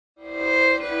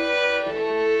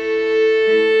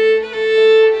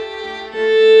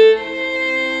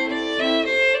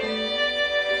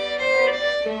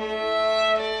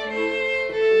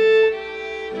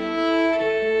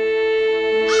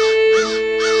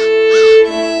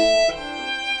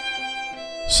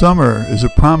Summer is a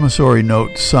promissory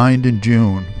note signed in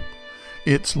June.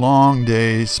 Its long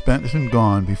days spent and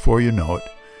gone before you know it,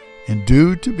 and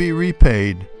due to be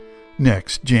repaid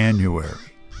next January.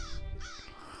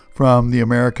 From the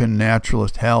American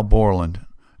naturalist Hal Borland,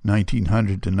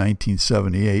 1900 to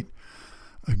 1978.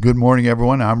 Good morning,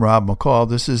 everyone. I'm Rob McCall.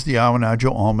 This is the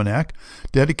Awanadjo Almanac,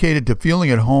 dedicated to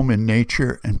feeling at home in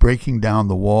nature and breaking down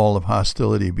the wall of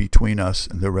hostility between us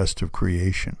and the rest of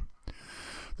creation.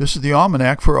 This is the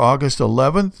Almanac for August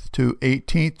 11th to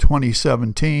 18th,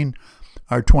 2017,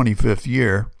 our 25th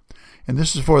year. And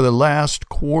this is for the last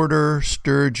quarter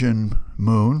sturgeon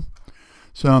moon.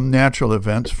 Some natural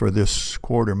events for this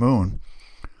quarter moon.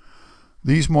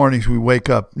 These mornings we wake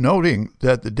up noting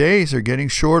that the days are getting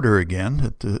shorter again,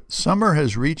 that the summer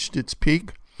has reached its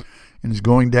peak and is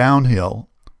going downhill,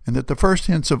 and that the first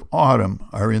hints of autumn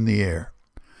are in the air.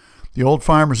 The Old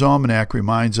Farmer's Almanac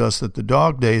reminds us that the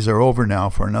dog days are over now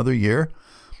for another year,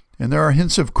 and there are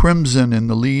hints of crimson in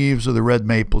the leaves of the red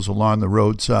maples along the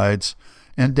roadsides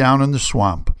and down in the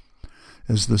swamp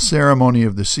as the ceremony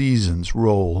of the seasons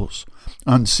rolls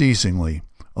unceasingly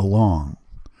along.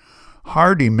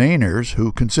 Hardy Mainers,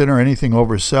 who consider anything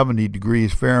over 70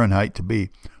 degrees Fahrenheit to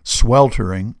be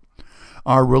sweltering,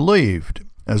 are relieved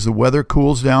as the weather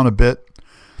cools down a bit,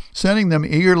 sending them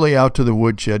eagerly out to the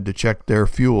woodshed to check their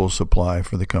fuel supply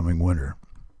for the coming winter.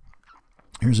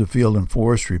 Here's a field and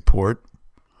forest report.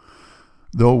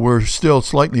 Though we're still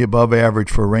slightly above average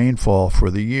for rainfall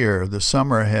for the year, the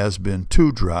summer has been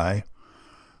too dry.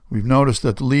 We've noticed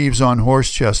that the leaves on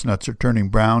horse chestnuts are turning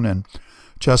brown and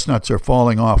chestnuts are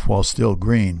falling off while still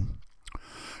green.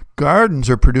 Gardens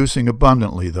are producing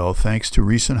abundantly, though, thanks to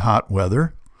recent hot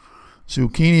weather.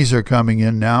 Zucchinis are coming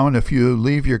in now, and if you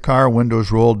leave your car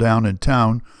windows rolled down in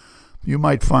town, you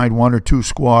might find one or two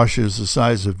squashes the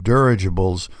size of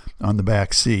dirigibles on the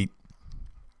back seat.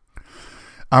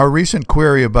 Our recent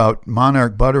query about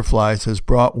monarch butterflies has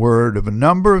brought word of a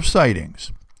number of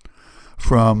sightings,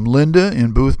 from Linda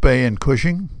in Boothbay and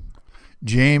Cushing,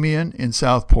 Jamian in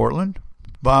South Portland,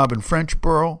 Bob in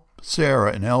Frenchboro,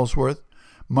 Sarah in Ellsworth,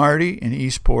 Marty in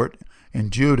Eastport,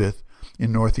 and Judith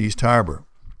in Northeast Harbor.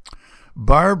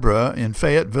 Barbara in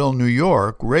Fayetteville, New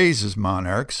York, raises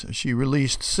monarchs. She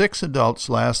released 6 adults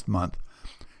last month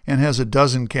and has a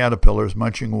dozen caterpillars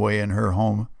munching away in her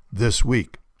home this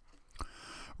week.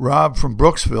 Rob from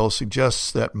Brooksville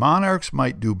suggests that monarchs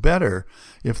might do better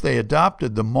if they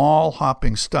adopted the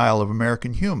mall-hopping style of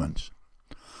American humans.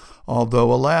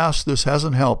 Although, alas, this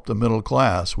hasn't helped the middle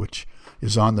class, which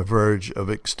is on the verge of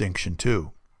extinction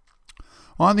too.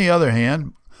 On the other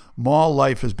hand, mall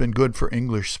life has been good for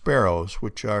English sparrows,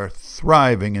 which are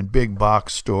thriving in big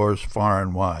box stores far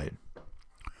and wide.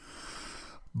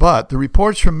 But the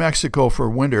reports from Mexico for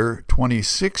winter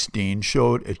 2016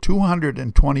 showed a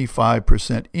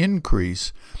 225%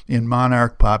 increase in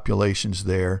monarch populations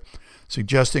there,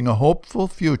 suggesting a hopeful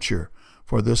future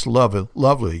for this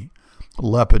lovely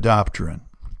Lepidopteran,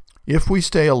 if we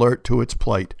stay alert to its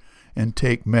plight and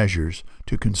take measures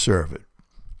to conserve it.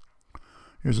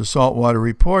 Here's a saltwater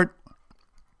report.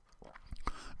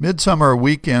 Midsummer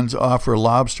weekends offer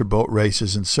lobster boat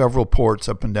races in several ports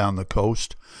up and down the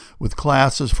coast, with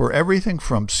classes for everything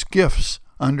from skiffs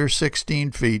under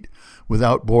 16 feet with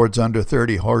outboards under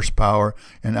 30 horsepower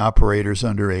and operators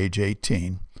under age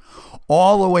 18,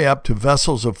 all the way up to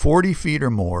vessels of 40 feet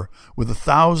or more with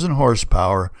 1,000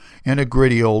 horsepower and a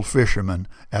gritty old fisherman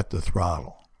at the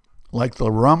throttle. Like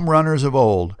the rum runners of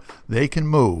old, they can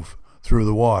move through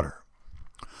the water.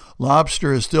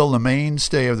 Lobster is still the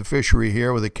mainstay of the fishery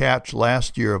here, with a catch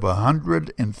last year of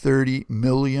 130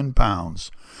 million pounds,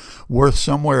 worth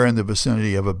somewhere in the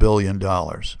vicinity of $1 billion.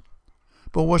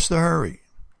 But what's the hurry?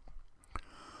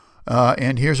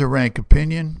 And here's a rank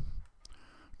opinion.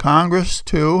 Congress,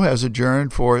 too, has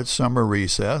adjourned for its summer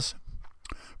recess.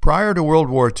 Prior to World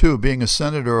War II, being a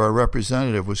senator or a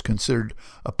representative was considered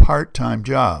a part-time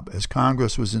job, as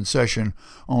Congress was in session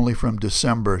only from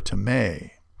December to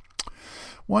May.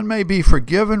 One may be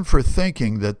forgiven for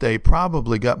thinking that they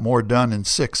probably got more done in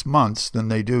 6 months than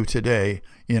they do today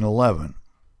in 11.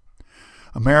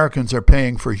 Americans are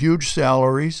paying for huge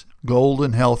salaries,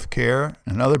 golden health care,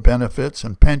 and other benefits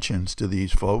and pensions to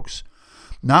these folks,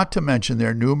 not to mention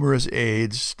their numerous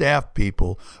aides, staff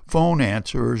people, phone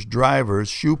answerers, drivers,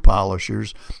 shoe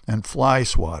polishers, and fly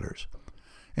swatters.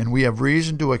 And we have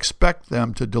reason to expect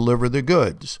them to deliver the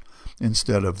goods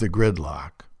instead of the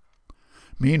gridlock.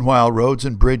 Meanwhile, roads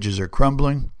and bridges are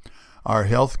crumbling, our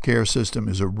health care system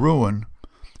is a ruin,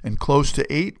 and close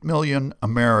to 8 million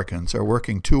Americans are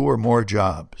working 2 or more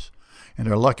jobs and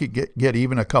are lucky to get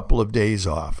even a couple of days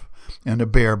off and a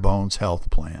bare-bones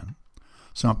health plan.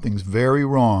 something's very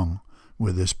wrong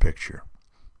with this picture.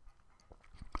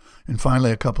 And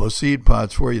finally, a couple of seed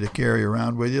pods for you to carry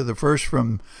around with you. The first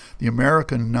from the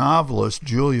American novelist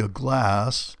Julia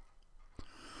Glass.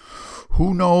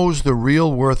 Who knows the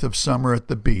real worth of summer at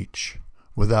the beach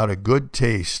without a good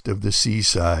taste of the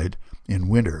seaside in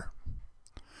winter?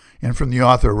 And from the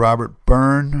author Robert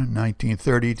Byrne,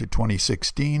 1930 to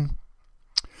 2016.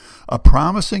 A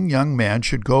promising young man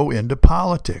should go into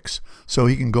politics so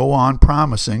he can go on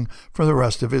promising for the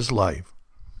rest of his life.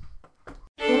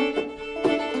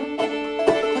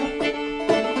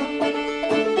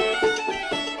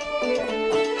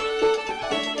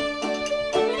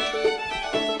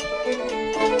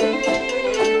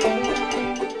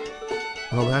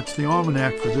 Well, that's the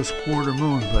almanac for this quarter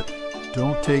moon, but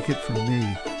don't take it from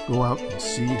me. Go out and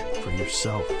see for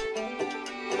yourself.